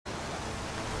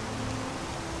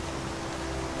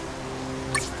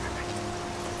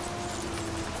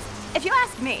If you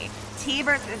ask me, tea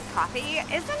versus coffee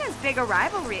isn't as big a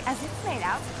rivalry as it's made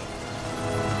out to be.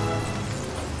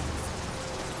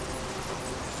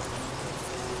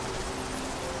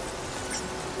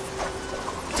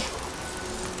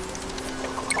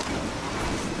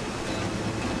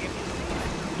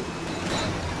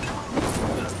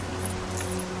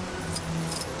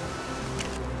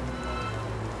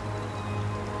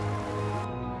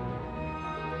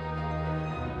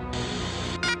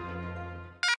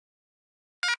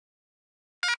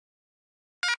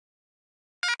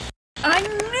 I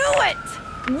knew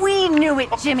it! We knew it,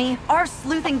 Jimmy. Our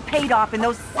sleuthing paid off and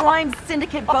those slime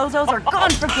syndicate bozos are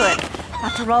gone for good.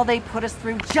 After all they put us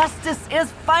through, justice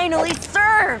is finally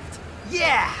served!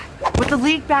 Yeah! With the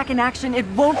League back in action, it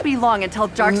won't be long until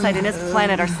Darkseid and his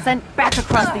planet are sent back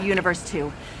across the universe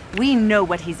too. We know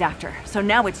what he's after, so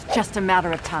now it's just a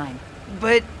matter of time.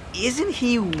 But isn't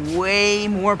he way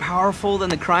more powerful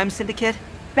than the crime syndicate?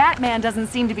 Batman doesn't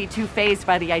seem to be too fazed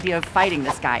by the idea of fighting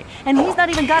this guy, and he's not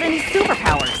even got any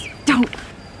superpowers. Don't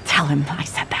tell him I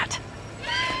said that.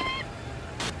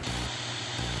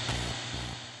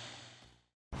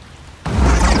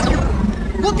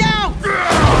 Look out!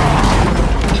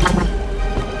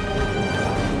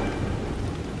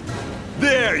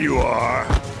 There you are!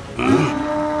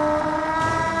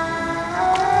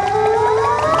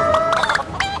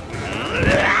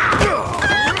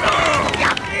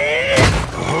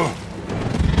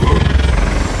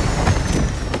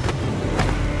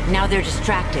 Now they're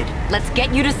distracted. Let's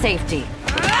get you to safety.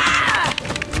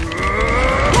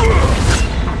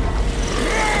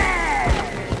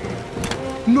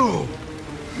 No!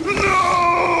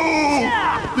 No!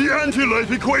 The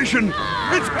anti-life equation!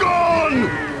 It's gone!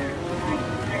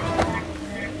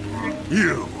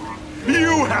 You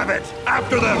have it!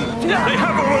 After them! They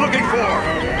have what we're looking for!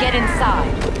 Get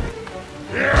inside.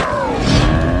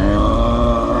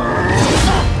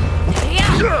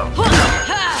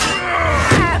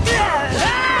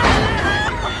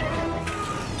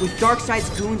 With Darkseid's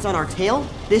goons on our tail,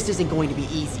 this isn't going to be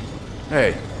easy.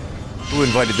 Hey, who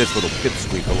invited this little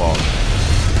pipsqueak along?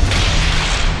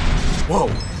 Whoa,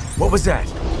 what was that?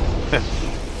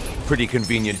 Pretty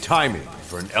convenient timing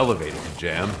for an elevator to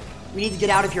jam. We need to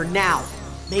get out of here now.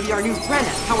 Maybe our new friend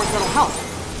has powers that'll help.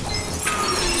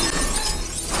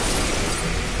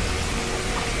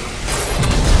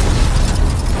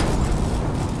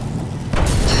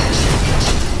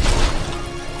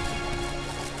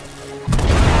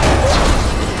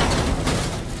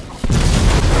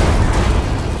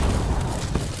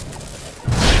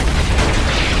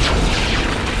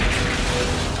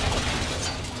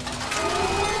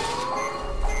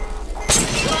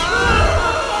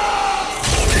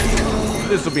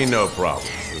 This'll be no problem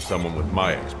for someone with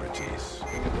my expertise.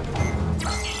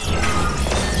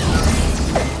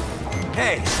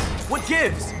 Hey, what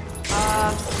gives?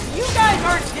 You guys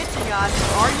aren't ditching us,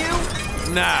 are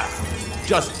you? Nah,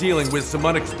 just dealing with some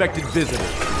unexpected visitors.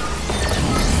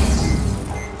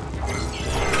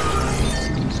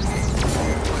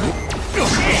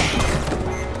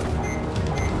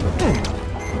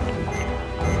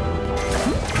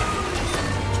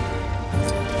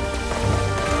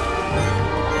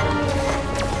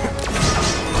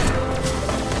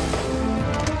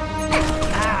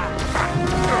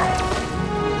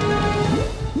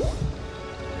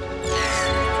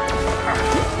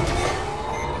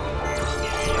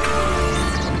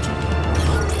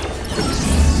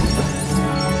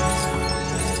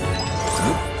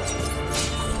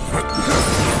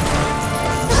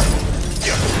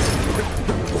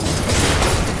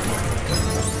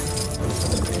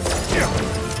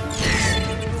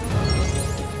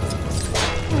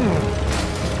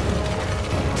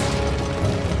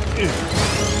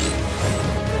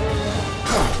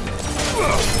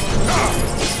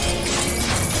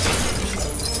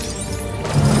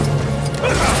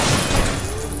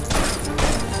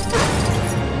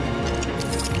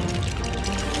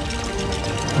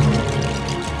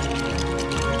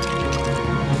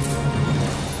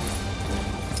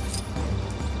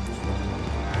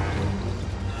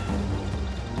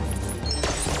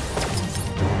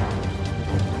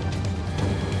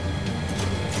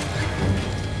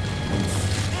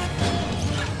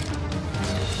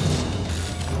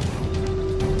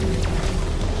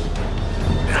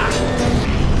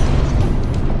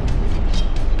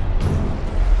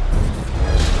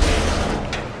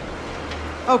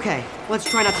 Okay, let's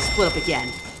try not to split up again.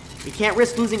 We can't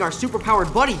risk losing our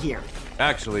superpowered buddy here.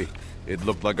 Actually, it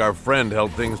looked like our friend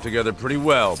held things together pretty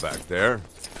well back there.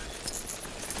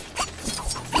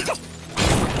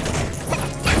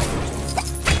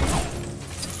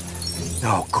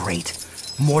 Oh, great.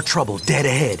 More trouble dead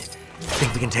ahead.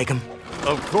 Think we can take him?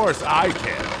 Of course I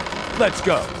can. Let's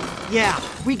go. Yeah,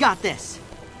 we got this.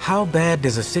 How bad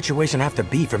does a situation have to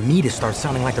be for me to start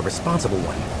sounding like the responsible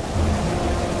one?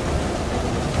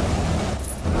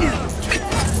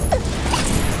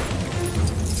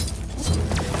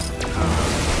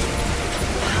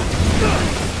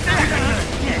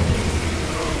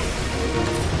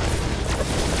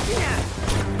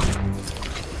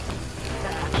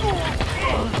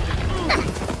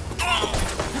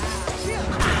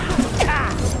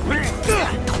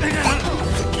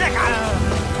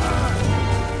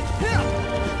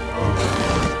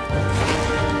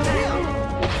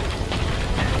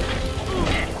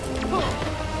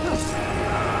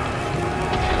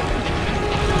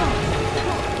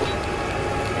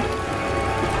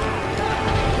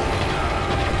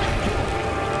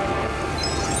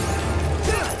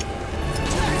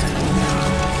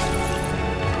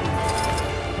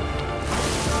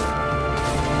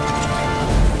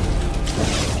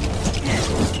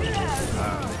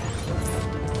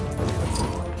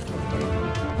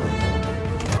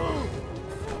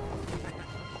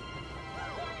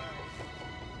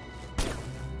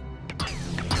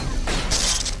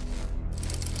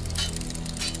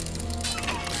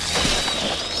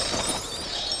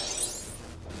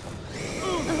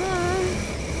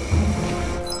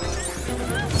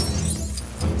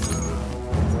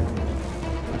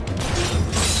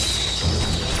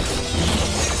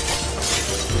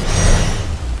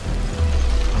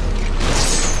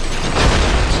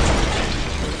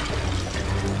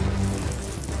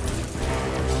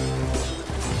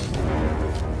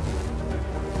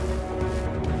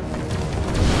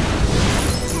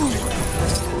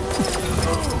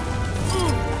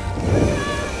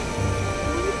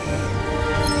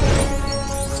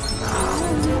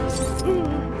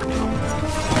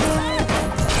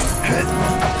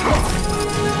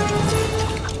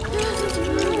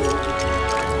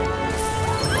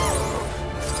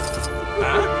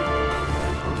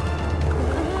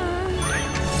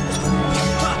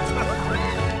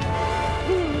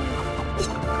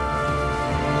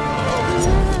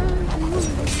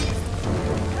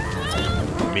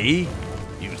 Me?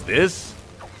 Use this?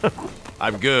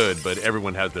 I'm good, but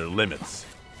everyone has their limits.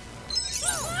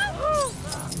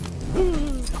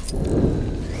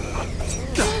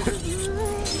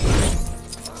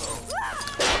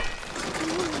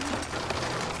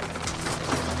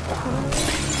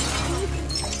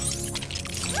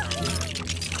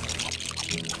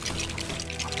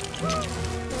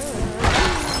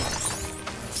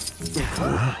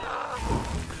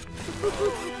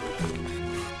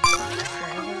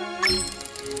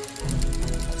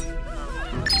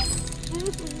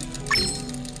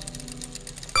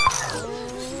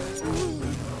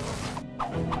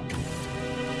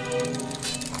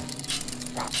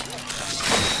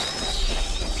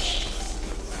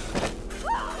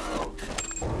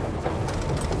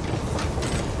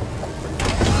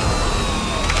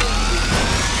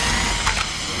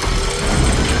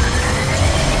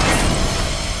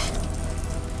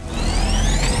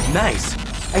 Nice.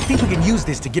 I think we can use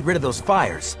this to get rid of those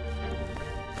fires.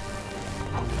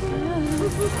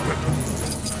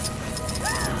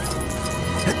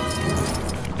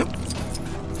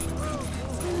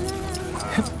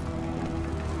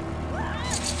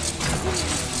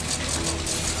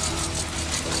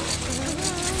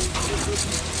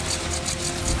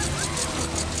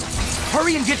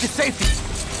 Hurry and get to safety!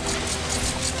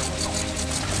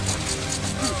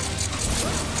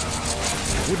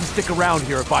 Wouldn't stick around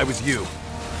here if I was you.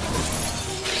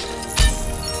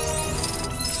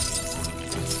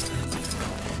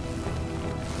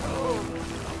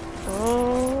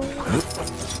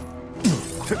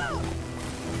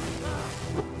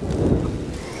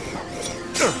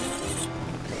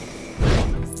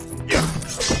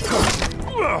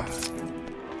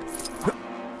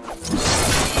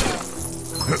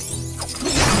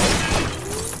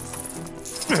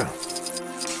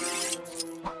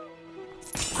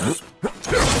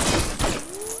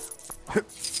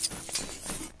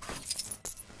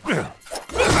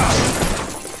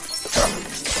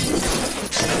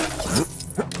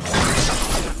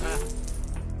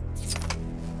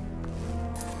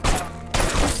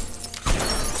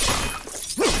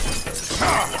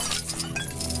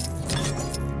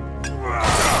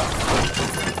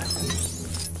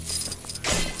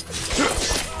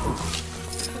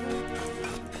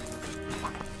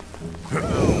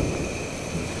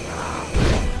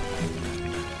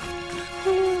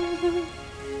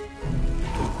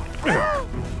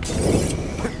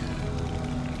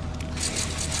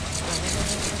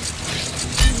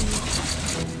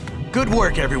 Good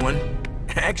work, everyone.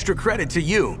 Extra credit to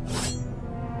you.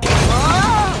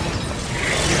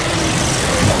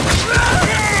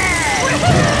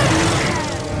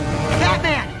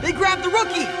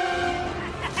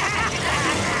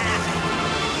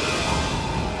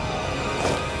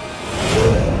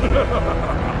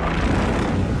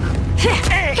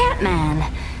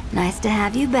 Nice to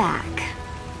have you back.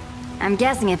 I'm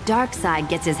guessing if Darkseid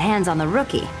gets his hands on the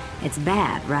rookie, it's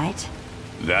bad, right?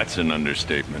 That's an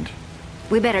understatement.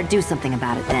 We better do something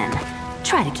about it then.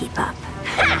 Try to keep up.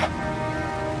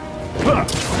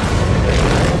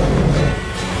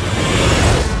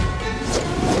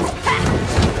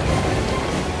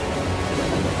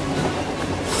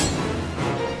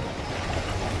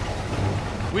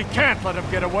 We can't let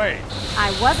him get away.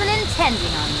 I wasn't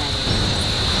intending on letting.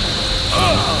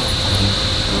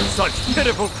 Such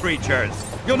pitiful creatures.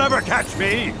 You'll never catch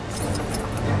me.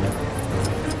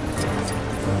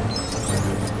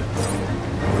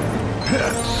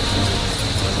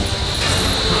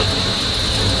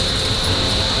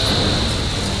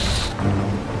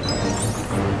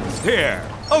 Here,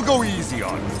 I'll go easy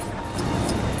on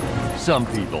you. Some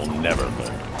people never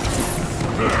learn.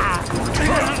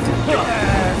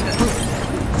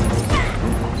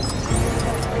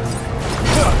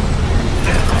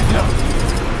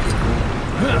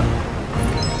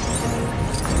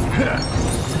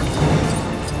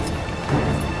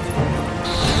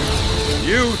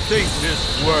 You think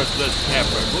this worthless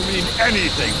effort will mean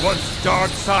anything once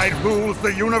Darkseid rules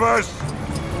the universe?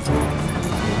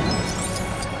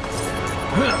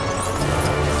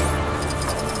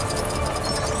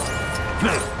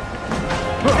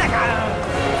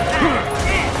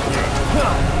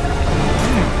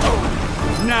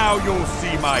 Now you'll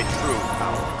see my true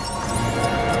power.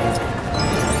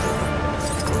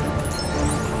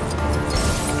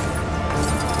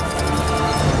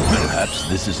 Perhaps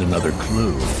this is another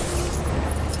clue.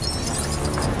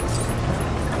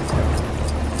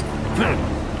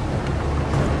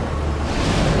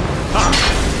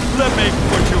 Let me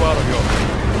put you out of your misery.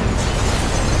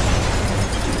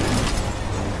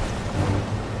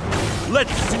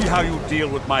 Let's see how you deal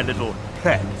with my little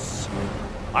pets.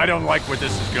 I don't like where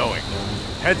this is going.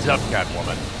 Heads up,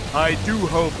 Catwoman. I do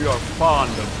hope you're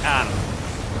fond of animals.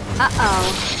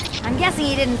 Uh-oh. I'm guessing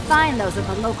you didn't find those at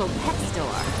the local pet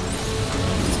store.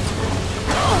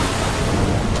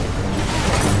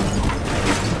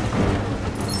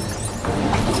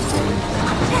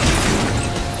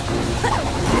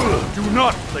 Do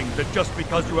not think that just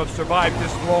because you have survived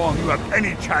this long, you have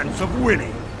any chance of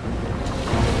winning.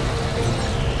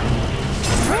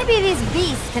 Maybe these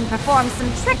beasts can perform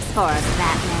some tricks for us,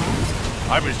 Batman.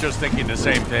 I was just thinking the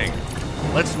same thing.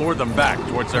 Let's lure them back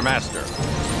towards their master.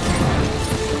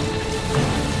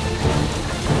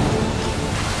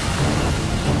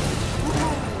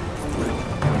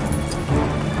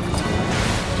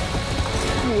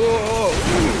 Whoa!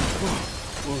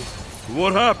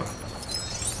 What happened?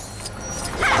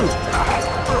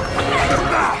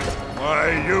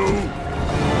 Why, you...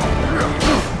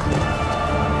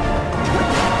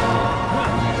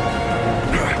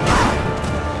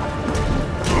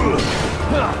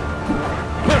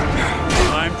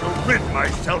 Time to rid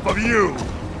myself of you!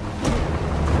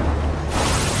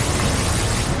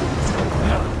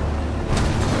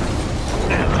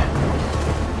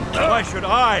 Why should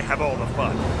I have all the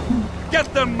fun?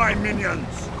 Get them, my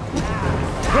minions!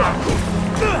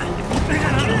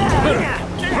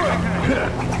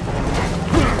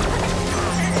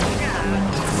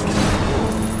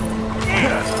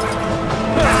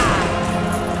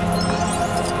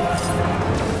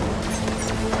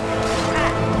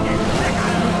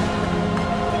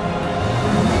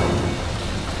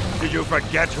 Did you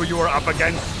forget who you were up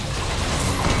against?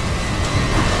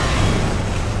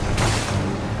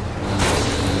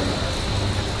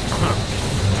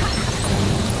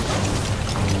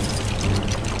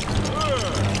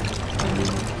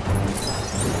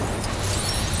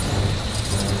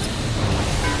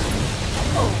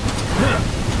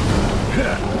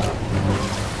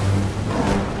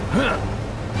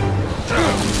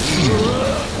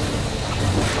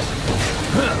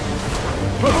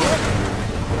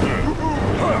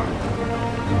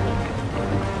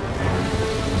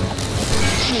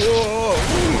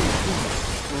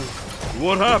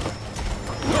 What happened?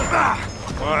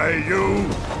 Why, you...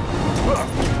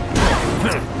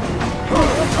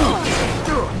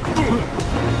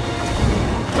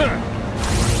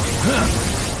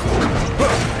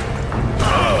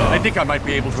 I think I might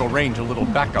be able to arrange a little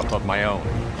backup of my own,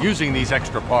 using these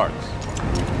extra parts.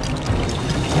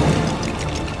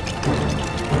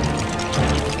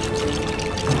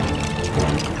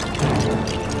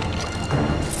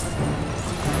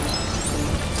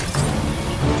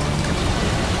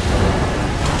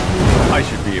 I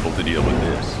should be able to deal with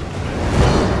this.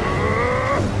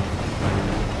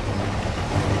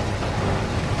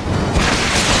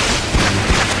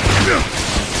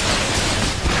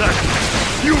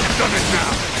 You've done it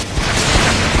now!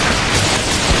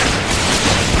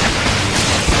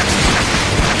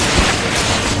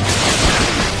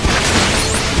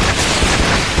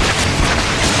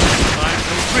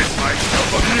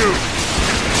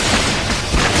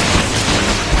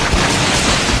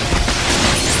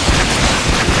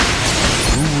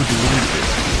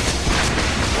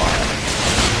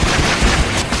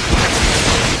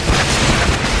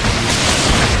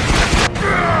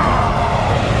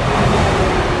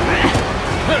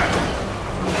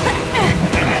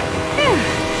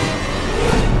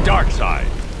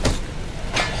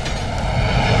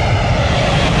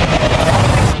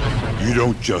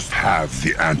 just have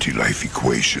the anti-life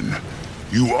equation.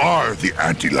 You are the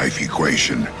anti-life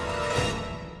equation.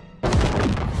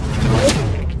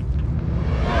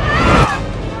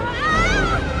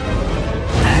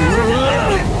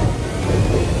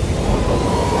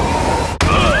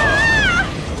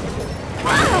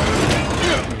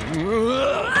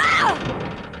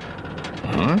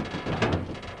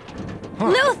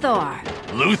 Luthor!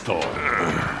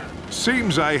 Luthor?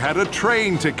 Seems I had a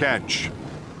train to catch.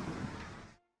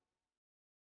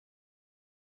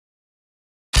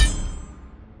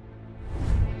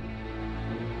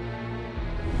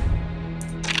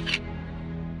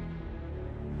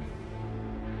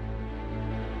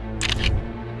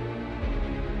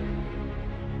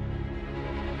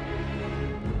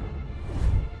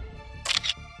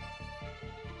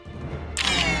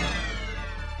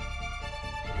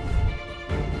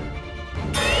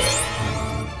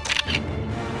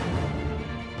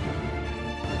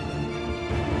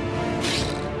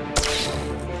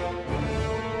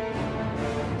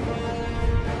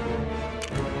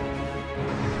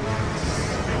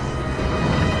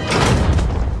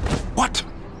 What?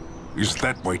 Is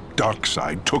that why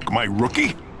Darkseid took my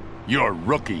rookie? Your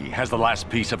rookie has the last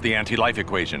piece of the anti-life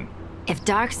equation. If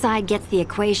Darkseid gets the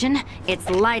equation, it's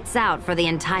lights out for the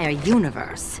entire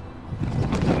universe.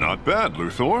 Not bad,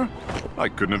 Luthor. I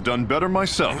couldn't have done better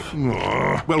myself.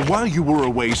 Well, while you were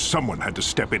away, someone had to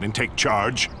step in and take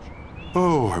charge.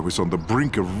 Oh, I was on the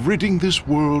brink of ridding this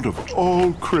world of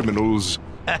all criminals.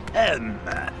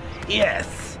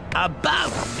 Yes,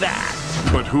 about that.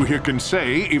 But who here can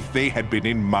say if they had been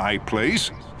in my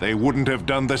place, they wouldn't have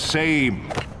done the same?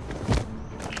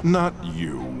 Not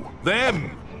you.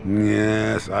 Them!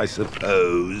 Yes, I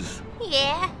suppose.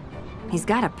 Yeah. He's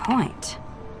got a point.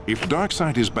 If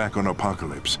Darkseid is back on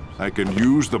Apocalypse, I can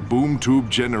use the boom tube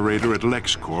generator at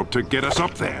LexCorp to get us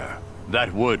up there.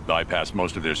 That would bypass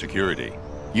most of their security.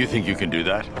 You think you can do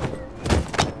that?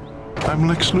 I'm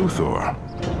Lex Luthor.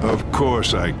 Of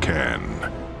course I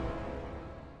can.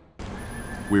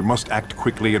 We must act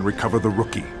quickly and recover the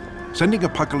rookie. Sending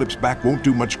Apocalypse back won't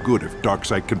do much good if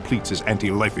Darkseid completes his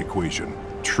anti-life equation.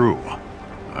 True.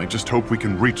 I just hope we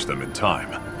can reach them in time.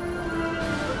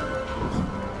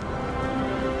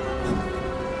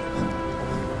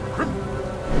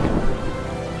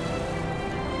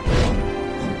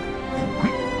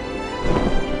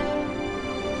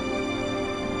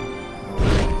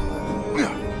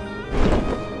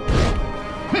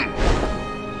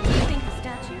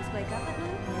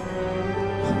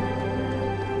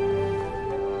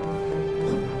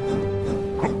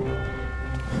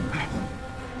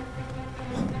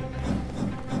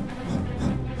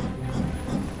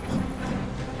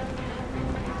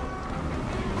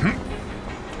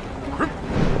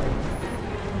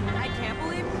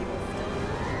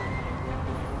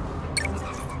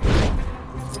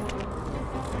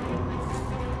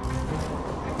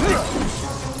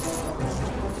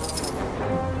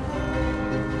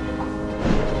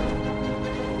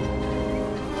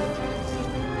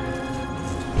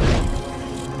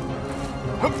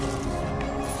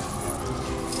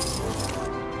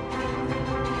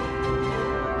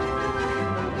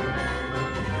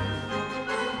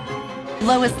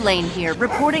 Lois Lane here,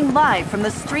 reporting live from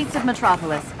the streets of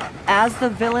Metropolis. As the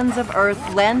villains of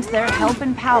Earth lend their help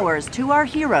and powers to our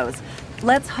heroes,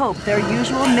 let's hope their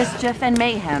usual mischief and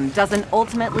mayhem doesn't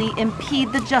ultimately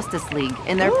impede the Justice League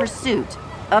in their pursuit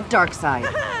of Darkseid.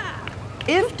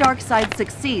 If Darkseid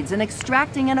succeeds in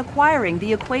extracting and acquiring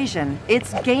the equation,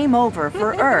 it's game over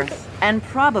for Earth, and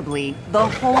probably the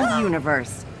whole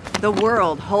universe. The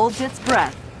world holds its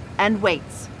breath and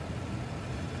waits.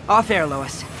 Off air,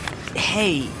 Lois.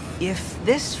 Hey, if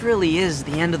this really is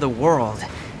the end of the world,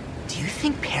 do you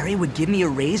think Perry would give me a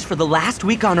raise for the last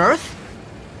week on Earth?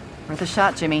 Worth a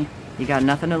shot, Jimmy. You got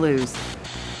nothing to lose.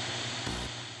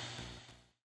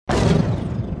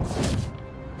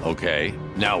 Okay,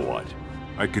 now what?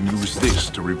 I can use this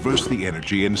to reverse the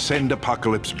energy and send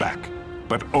Apocalypse back.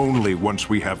 But only once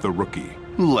we have the rookie.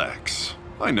 Lex,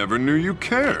 I never knew you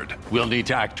cared. We'll need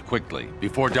to act quickly,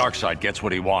 before Darkseid gets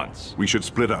what he wants. We should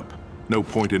split up. No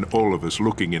point in all of us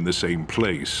looking in the same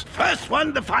place. First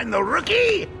one to find the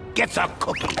rookie gets a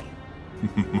cookie.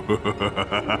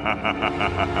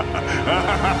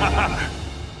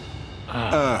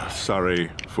 Sorry,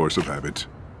 force of habit.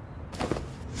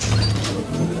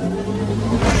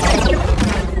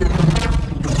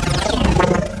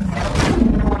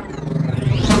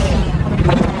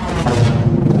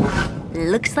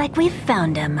 Looks like we've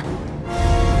found him.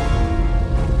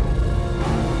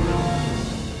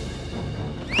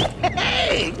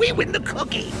 Hey, we win the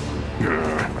cookie.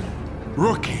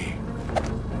 Rookie.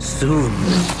 Soon,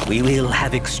 we will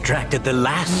have extracted the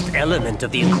last element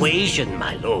of the equation,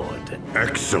 my lord.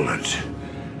 Excellent.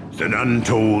 Then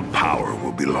untold power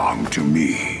will belong to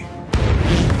me.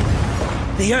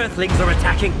 The Earthlings are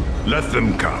attacking. Let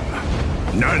them come.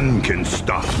 None can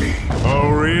stop me. Oh,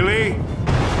 really?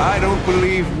 I don't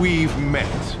believe we've met.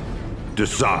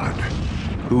 Desaad,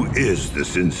 who is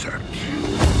this insect?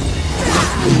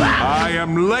 I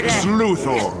am Lex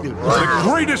Luthor, the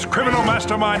greatest criminal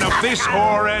mastermind of this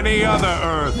or any other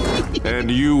Earth. And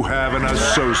you have an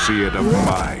associate of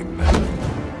mine.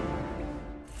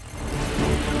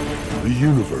 The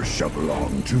universe shall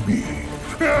belong to me.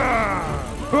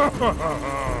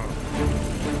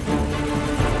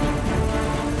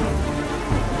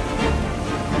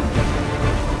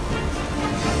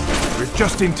 We're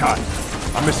just in time.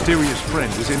 A mysterious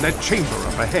friend is in that chamber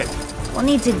up ahead. We'll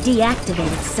need to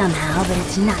deactivate it somehow, but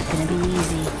it's not gonna be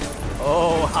easy.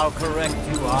 Oh, how correct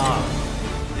you are.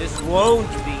 This won't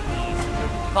be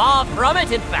easy. Far from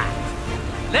it, in fact.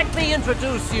 Let me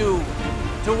introduce you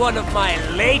to one of my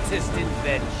latest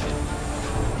inventions.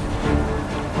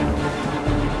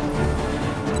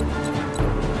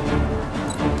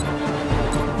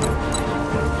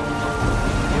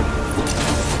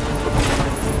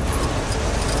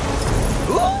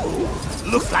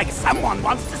 Looks like someone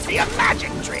wants to see a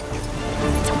magic trick.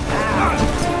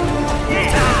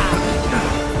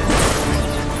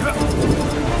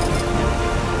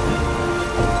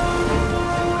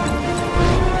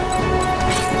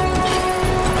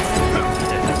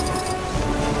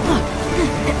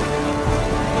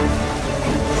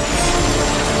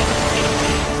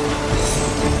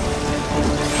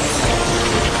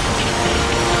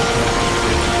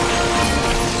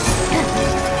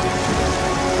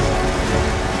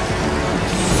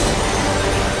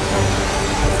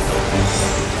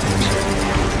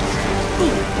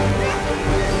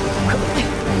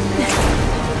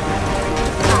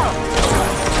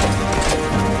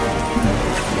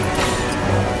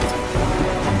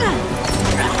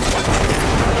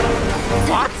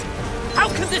 What? How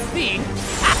can this be?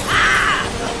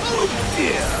 Oh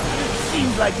dear.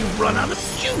 Seems like you've run out of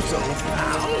shoes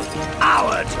now.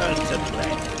 Our turn to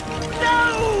play.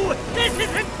 No! This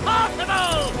is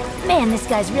impossible! Man, this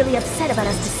guy's really upset about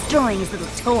us destroying his little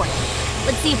toy.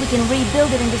 Let's see if we can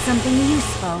rebuild it into something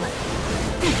useful.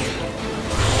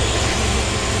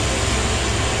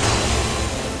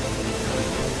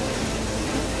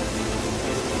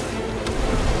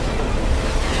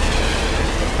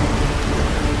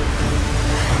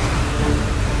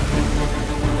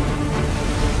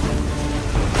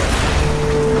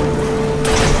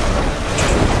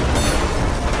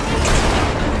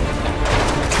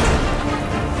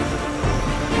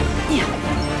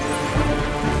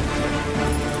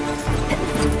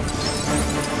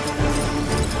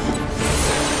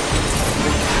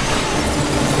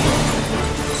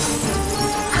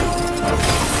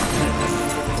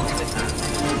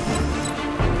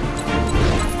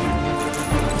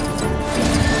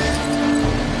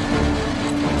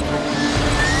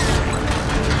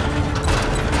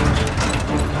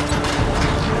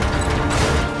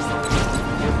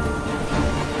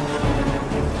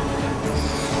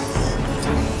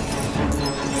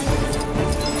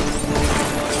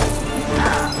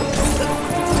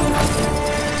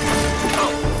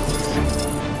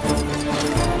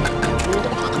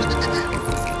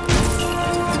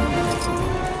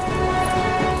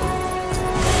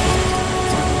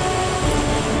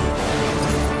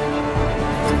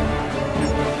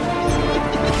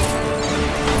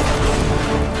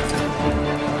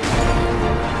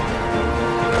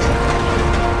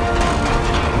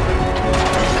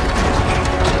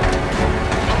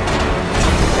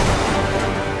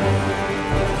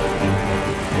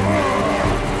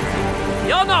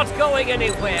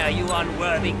 Anywhere, you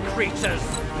unworthy creatures!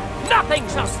 Nothing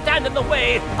shall stand in the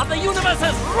way of the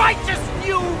universe's righteous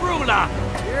new ruler!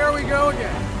 Here we go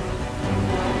again.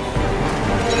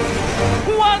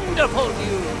 Wonderful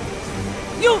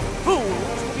news! You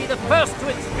fools will be the first to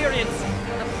experience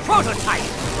the prototype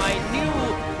of my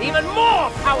new, even more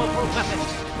powerful weapon!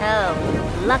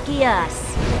 Oh, lucky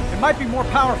us. It might be more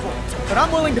powerful, but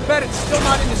I'm willing to bet it's still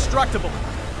not indestructible.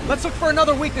 Let's look for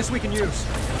another weakness we can use.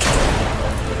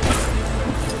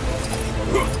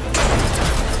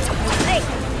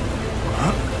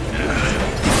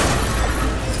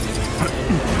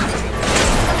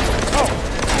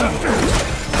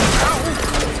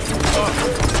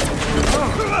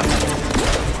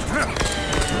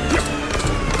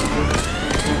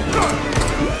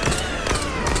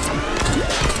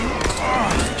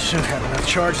 Should have enough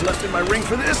charge left in my ring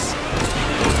for this.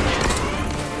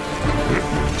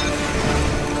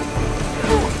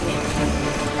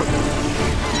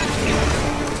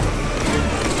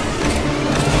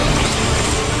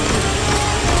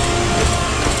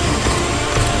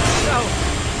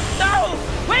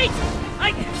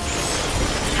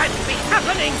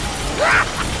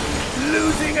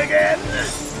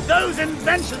 again? Those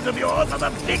inventions of yours are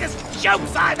the biggest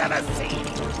jokes I've ever seen!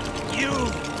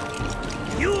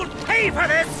 You'll pay for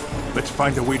this! Let's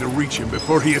find a way to reach him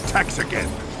before he attacks again.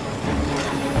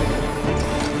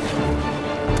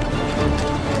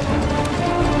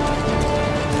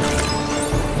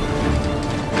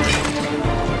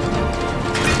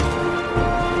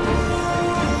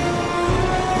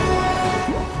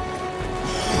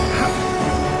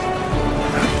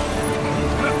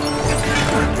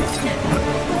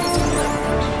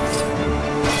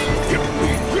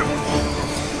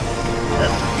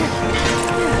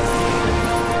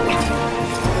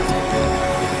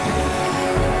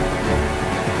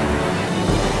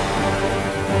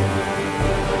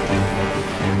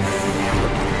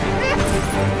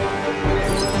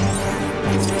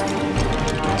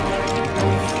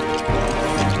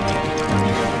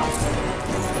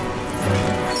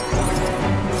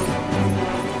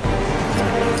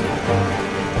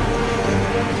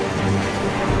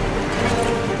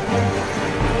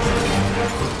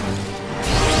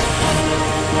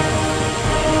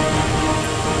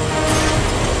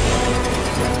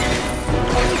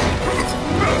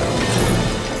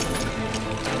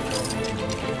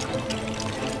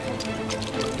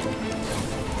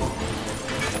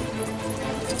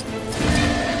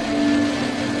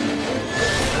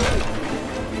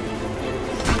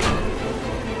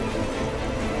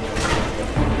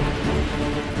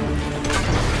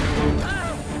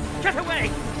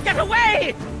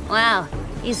 Wow,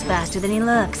 he's faster than he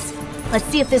looks. Let's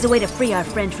see if there's a way to free our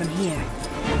friend from here.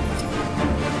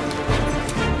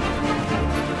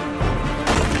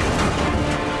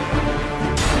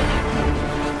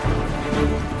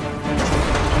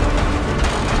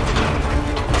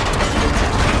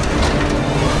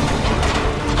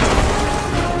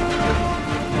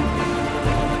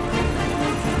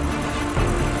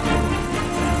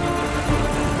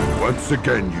 Once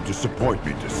again, you disappoint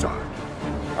me, Desan.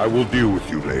 I will deal with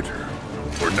you later.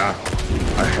 For now,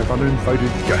 I have uninvited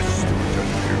guests to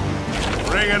attend to.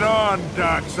 Bring it on,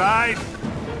 Darkseid.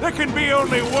 There can be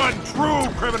only one true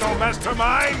criminal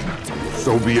mastermind.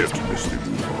 So be it, Mr.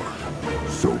 Luthor.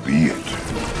 So be it.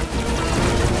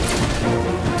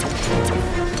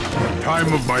 The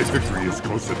time of my victory is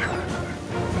close at hand.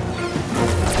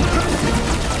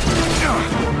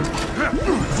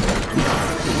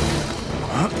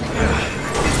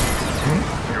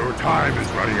 Your time is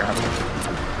running out.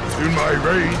 Soon my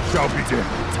reign shall begin.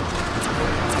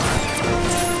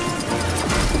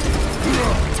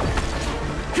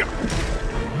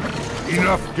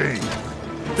 Enough game.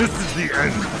 This is the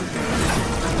end.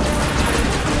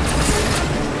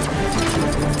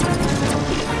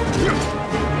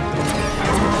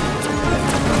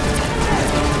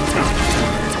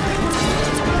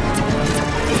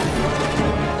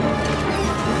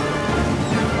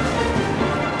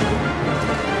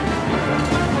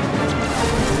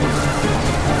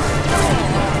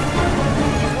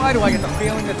 Why do I get the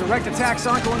feeling that direct attacks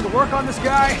aren't going to work on this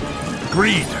guy?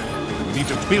 Agreed. We need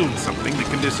to build something that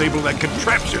can disable that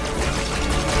contraption.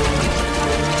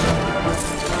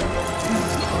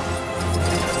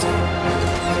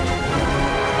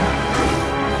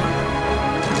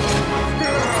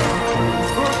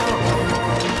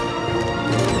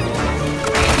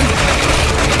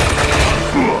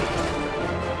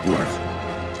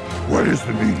 What is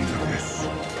the meaning of this?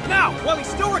 Now, while he's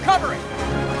still recovering!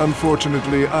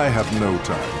 Unfortunately, I have no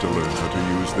time to learn how to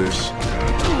use this.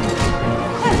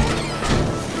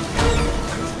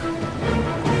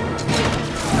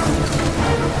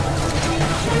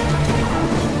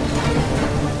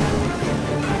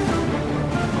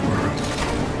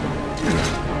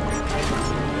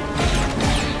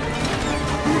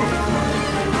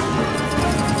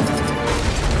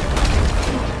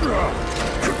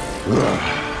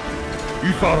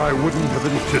 You thought I wouldn't have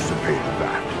anticipated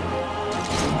that.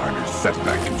 A minor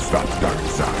setback can stop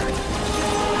Darkseid.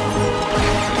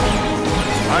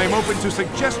 I'm open to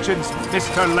suggestions,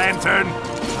 Mr. Lantern.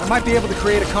 I might be able to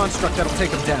create a construct that'll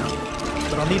take him down,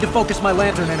 but I'll need to focus my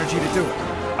lantern energy to do it.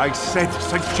 I said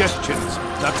suggestions,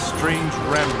 not strange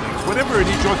ramblings. Whatever it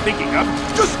is you're thinking of,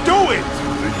 just do it!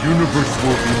 The universe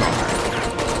will be mine.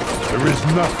 There is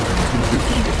nothing you can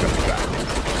do to prevent that.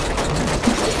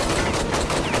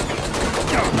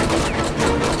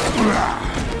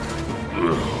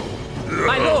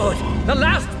 My lord, the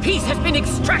last piece has been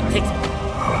extracted!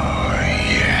 Oh,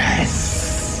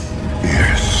 yes.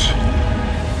 Yes.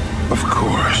 Of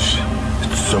course.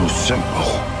 It's so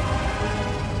simple.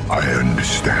 I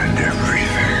understand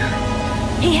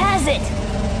everything. He has it!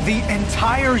 The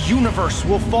entire universe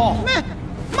will fall.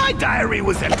 My diary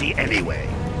was empty anyway.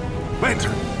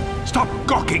 Lantern, Stop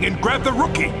gawking and grab the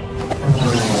rookie!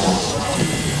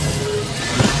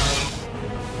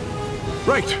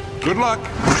 Right. Good luck.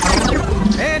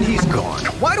 And he's gone.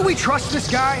 Why do we trust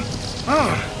this guy?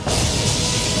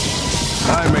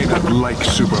 I may not like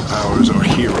superpowers or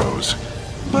heroes,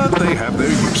 but they have their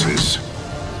uses.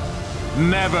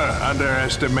 Never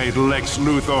underestimate Lex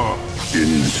Luthor.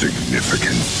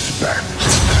 Insignificant speck.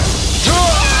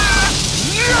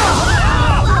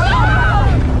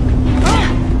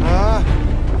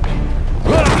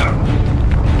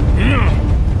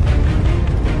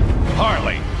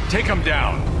 Harley, take him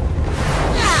down.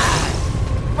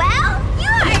 Well, you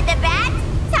heard the bat.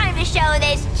 Time to show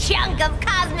this chunk of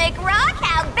cosmic rock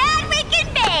how bad we can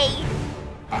be.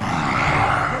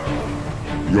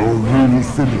 You're really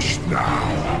finished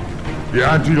now. The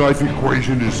anti-life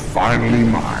equation is finally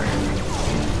mine.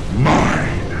 Mine.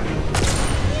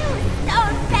 You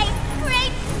stone-faced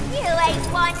creep! You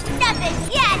ain't won nothing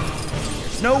yet!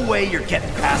 There's no way you're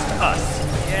getting past us.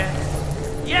 Yes!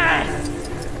 Yes!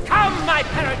 Come, my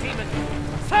parademon!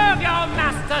 Serve your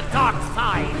master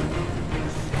Darkseid!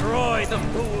 Destroy the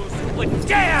fools who would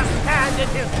dare stand in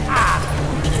his path!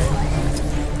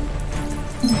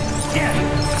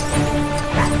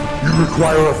 You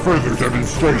require a further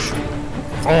demonstration.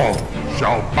 All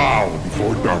shall bow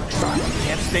before Darkseid.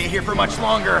 Can't stay here for much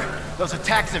longer. Those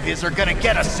attacks of his are gonna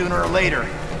get us sooner or later.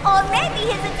 Or maybe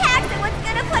his attacks are what's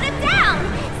gonna put him down!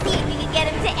 See if you can get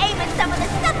him to aim at some of the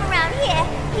stuff around here.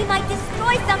 He might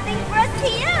destroy something for us to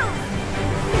use!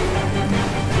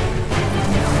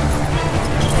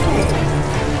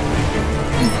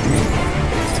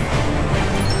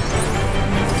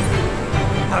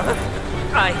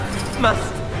 I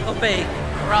must obey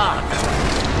Grog.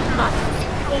 Must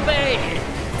obey.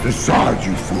 Decide,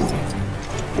 you fool.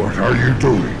 What are you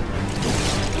doing?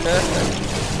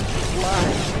 Why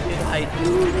did I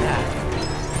do that?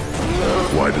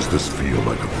 Why does this feel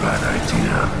like a bad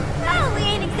idea? Oh, we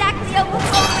ain't exactly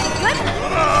overflowing good.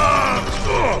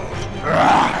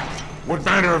 What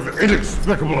manner of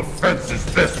inexplicable offense is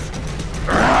this?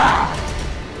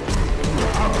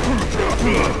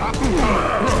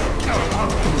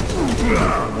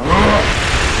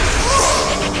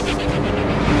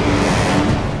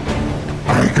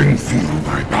 I can feel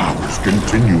my powers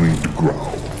continuing to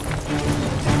grow.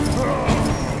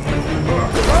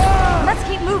 Let's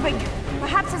keep moving.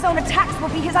 Perhaps his own attacks will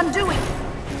be his undoing.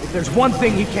 If there's one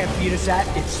thing he can't beat us at,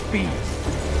 it's speed.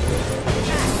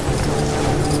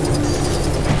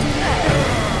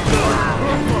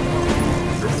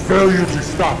 Your failure to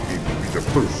stop me will be the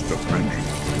first of many.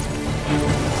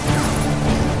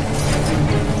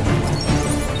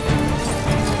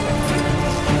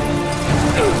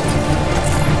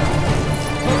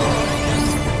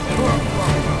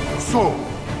 So,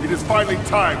 it is finally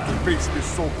time to face this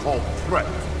so-called threat.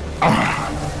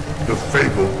 The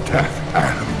fabled Death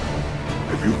Atom.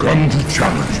 Have you come to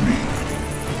challenge me?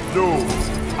 No,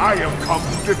 I have come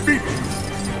to defeat you.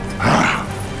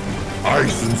 I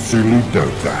sincerely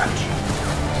doubt that.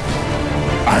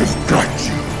 I've got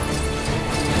you.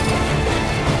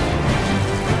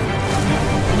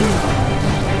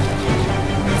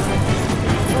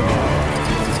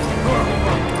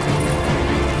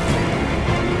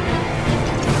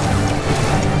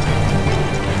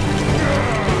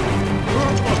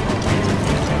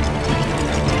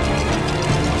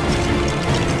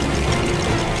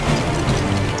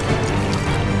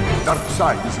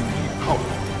 Darkseid is indeed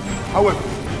powerful. However,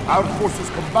 our forces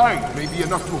combined may be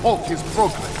enough to halt his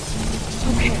progress.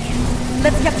 Okay,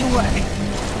 let's get to work.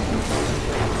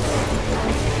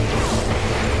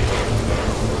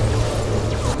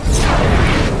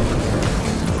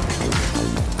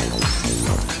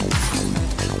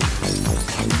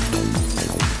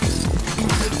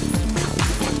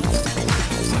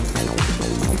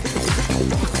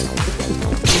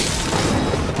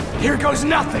 Here goes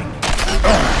nothing!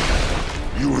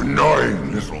 You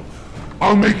annoying little.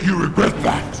 I'll make you regret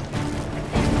that.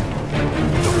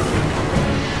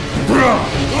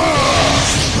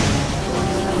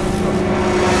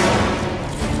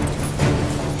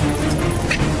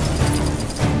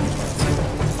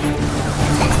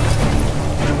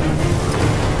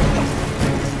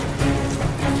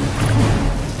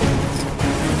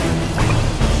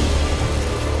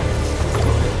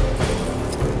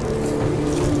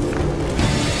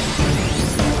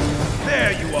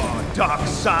 There you are,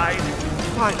 Darkseid.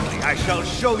 Finally, I shall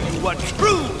show you what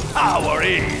true power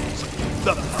is.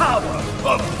 The power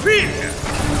of fear.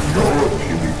 Your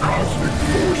puny cosmic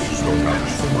force is no match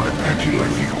for my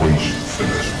anti-life equations in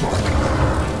this book.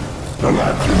 The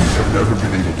Latins have never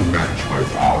been able to match my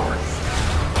powers.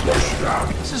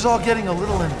 This is all getting a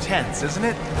little intense, isn't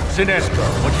it? Sinestro,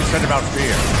 what you said about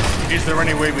fear. Is there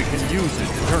any way we can use it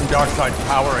to turn Darkseid's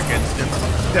power against him?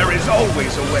 There is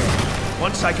always a way.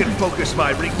 Once I can focus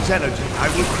my ring's energy, I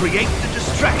will create the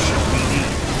distraction we need.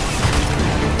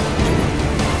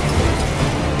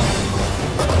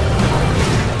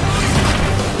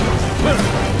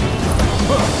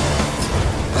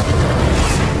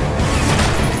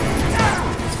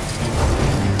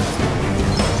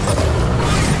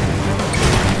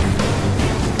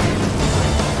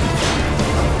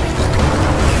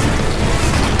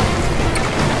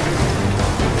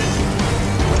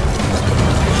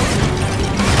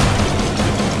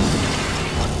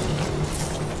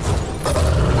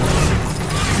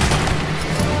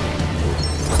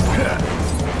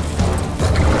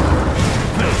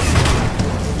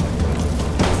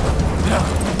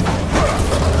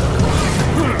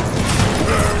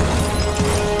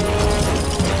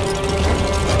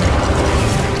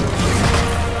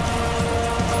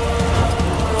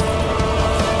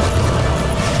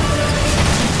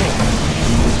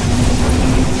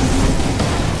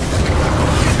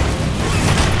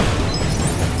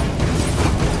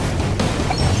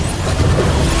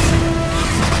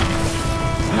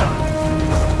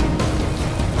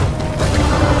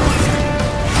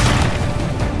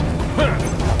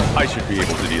 I should be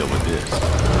able to deal with this.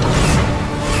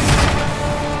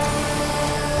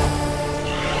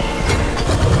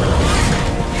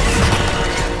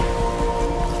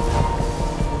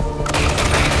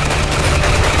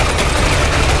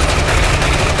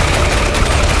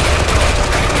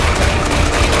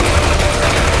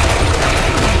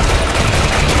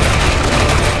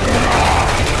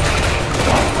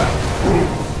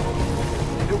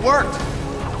 It worked.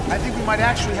 I think we might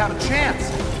actually have a chance.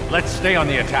 Let's stay on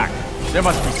the attack. There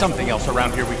must be something else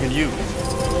around here we can use.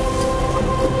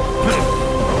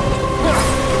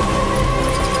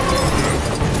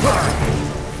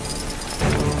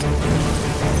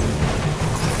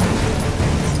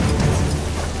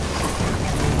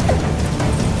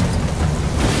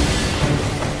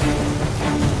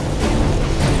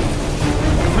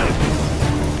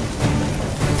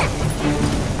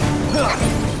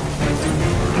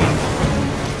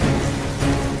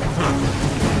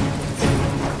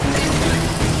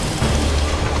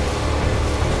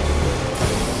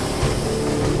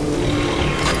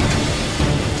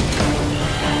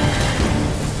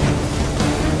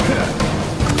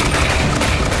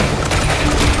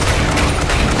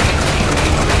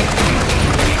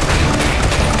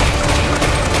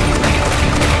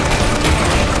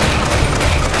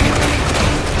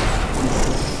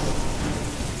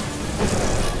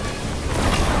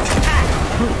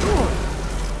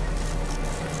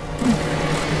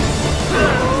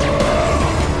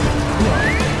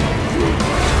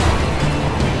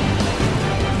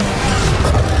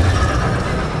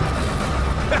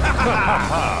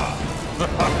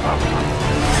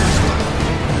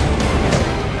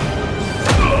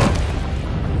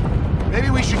 Maybe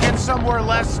we should get somewhere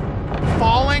less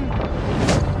falling?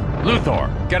 Luthor,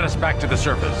 get us back to the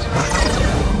surface.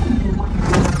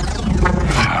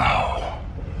 Now,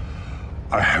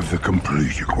 I have the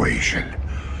complete equation.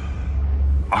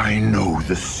 I know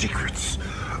the secrets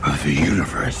of the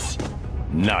universe.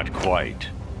 Not quite.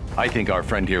 I think our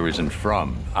friend here isn't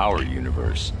from our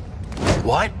universe.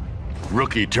 What?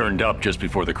 Rookie turned up just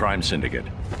before the crime syndicate,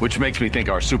 which makes me think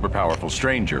our super powerful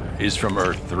stranger is from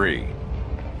Earth 3.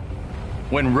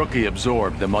 When Rookie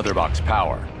absorbed the Mother Box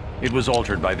power, it was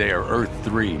altered by their Earth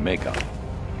 3 makeup.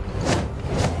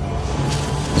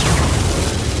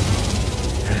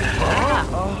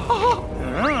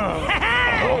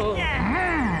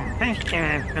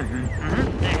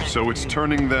 So it's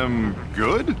turning them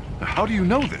good? How do you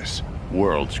know this?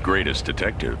 World's greatest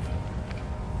detective.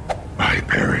 My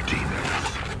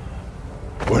parademons.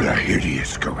 What a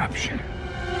hideous corruption.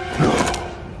 No,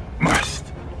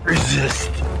 must resist.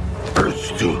 Urge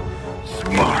to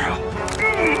smile.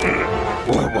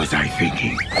 What was I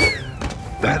thinking?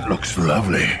 That looks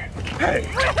lovely. Hey,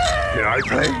 can I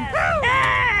play?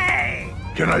 Hey!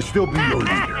 Can I still be your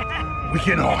leader? We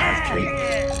can all have cake.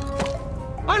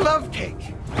 I love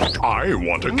cake. I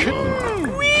want a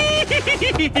kitten.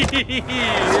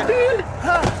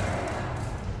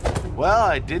 Well,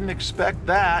 I didn't expect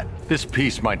that. This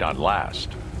piece might not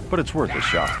last, but it's worth a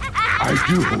shot. I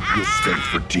do hope you'll stay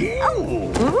for tea.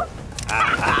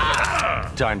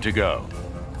 Time to go.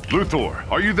 Luthor,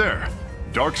 are you there?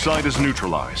 Darkseid is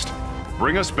neutralized.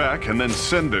 Bring us back and then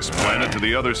send this planet to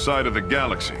the other side of the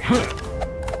galaxy. Well,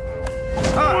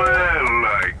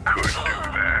 I could do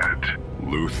that.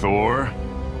 Luthor?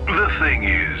 The thing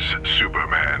is,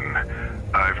 Superman,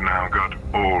 I've now got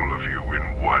all of you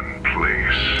in one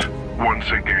place. Once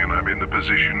again, I'm in the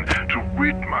position to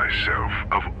rid myself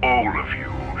of all of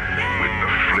you with the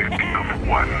flick of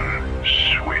one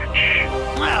switch.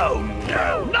 Oh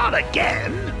no, not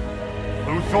again!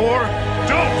 Luthor,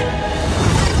 don't!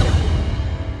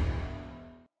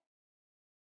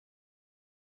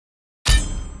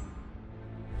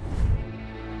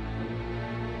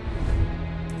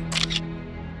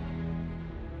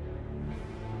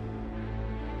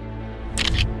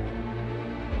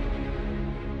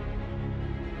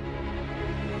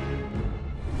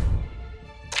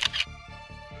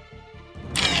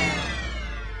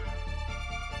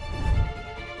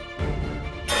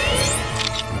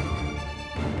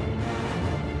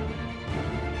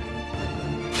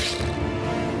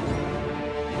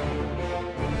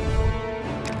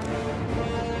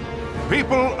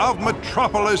 People of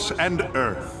Metropolis and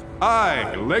Earth,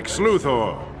 I, Lex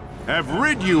Luthor, have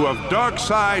rid you of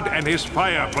Darkseid and his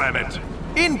fire planet.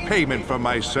 In payment for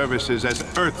my services as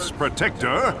Earth's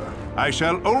protector, I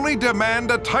shall only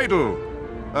demand a title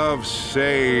of,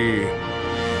 say,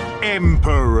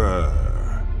 Emperor.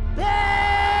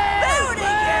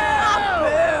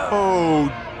 Oh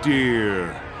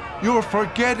dear, you're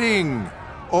forgetting.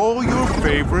 All your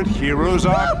favorite heroes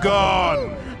are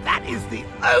gone. That is the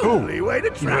only way to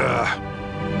travel.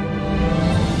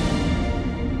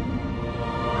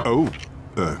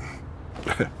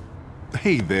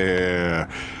 Hey there.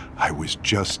 I was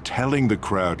just telling the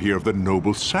crowd here of the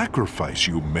noble sacrifice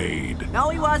you made. No,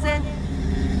 he wasn't.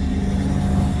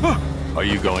 Are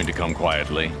you going to come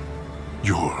quietly?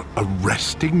 You're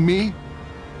arresting me?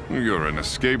 You're an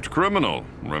escaped criminal,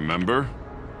 remember?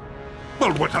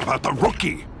 Well, what about the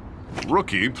Rookie?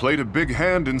 Rookie played a big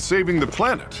hand in saving the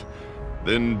planet,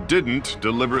 then didn't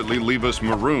deliberately leave us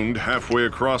marooned halfway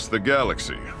across the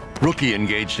galaxy. Rookie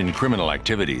engaged in criminal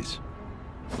activities.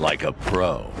 Like a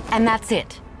pro. And that's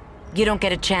it? You don't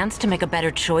get a chance to make a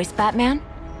better choice, Batman?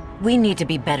 We need to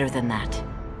be better than that.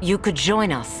 You could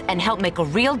join us and help make a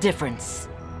real difference.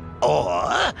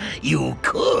 Or you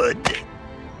could.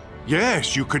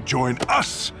 Yes, you could join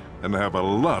us and have a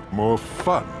lot more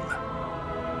fun.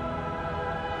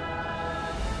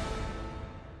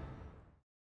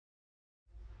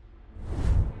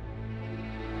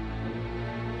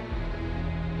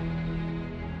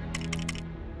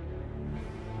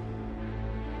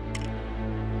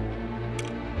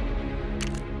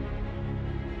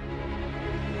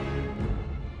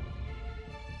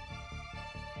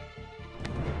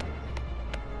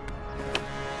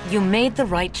 You made the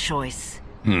right choice.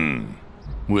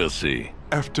 We'll see.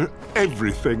 After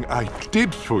everything I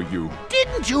did for you.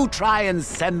 Didn't you try and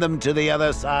send them to the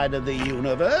other side of the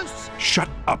universe? Shut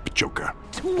up, Joker.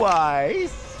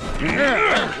 Twice?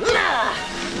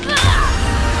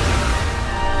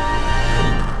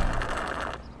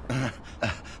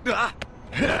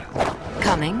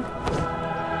 Coming?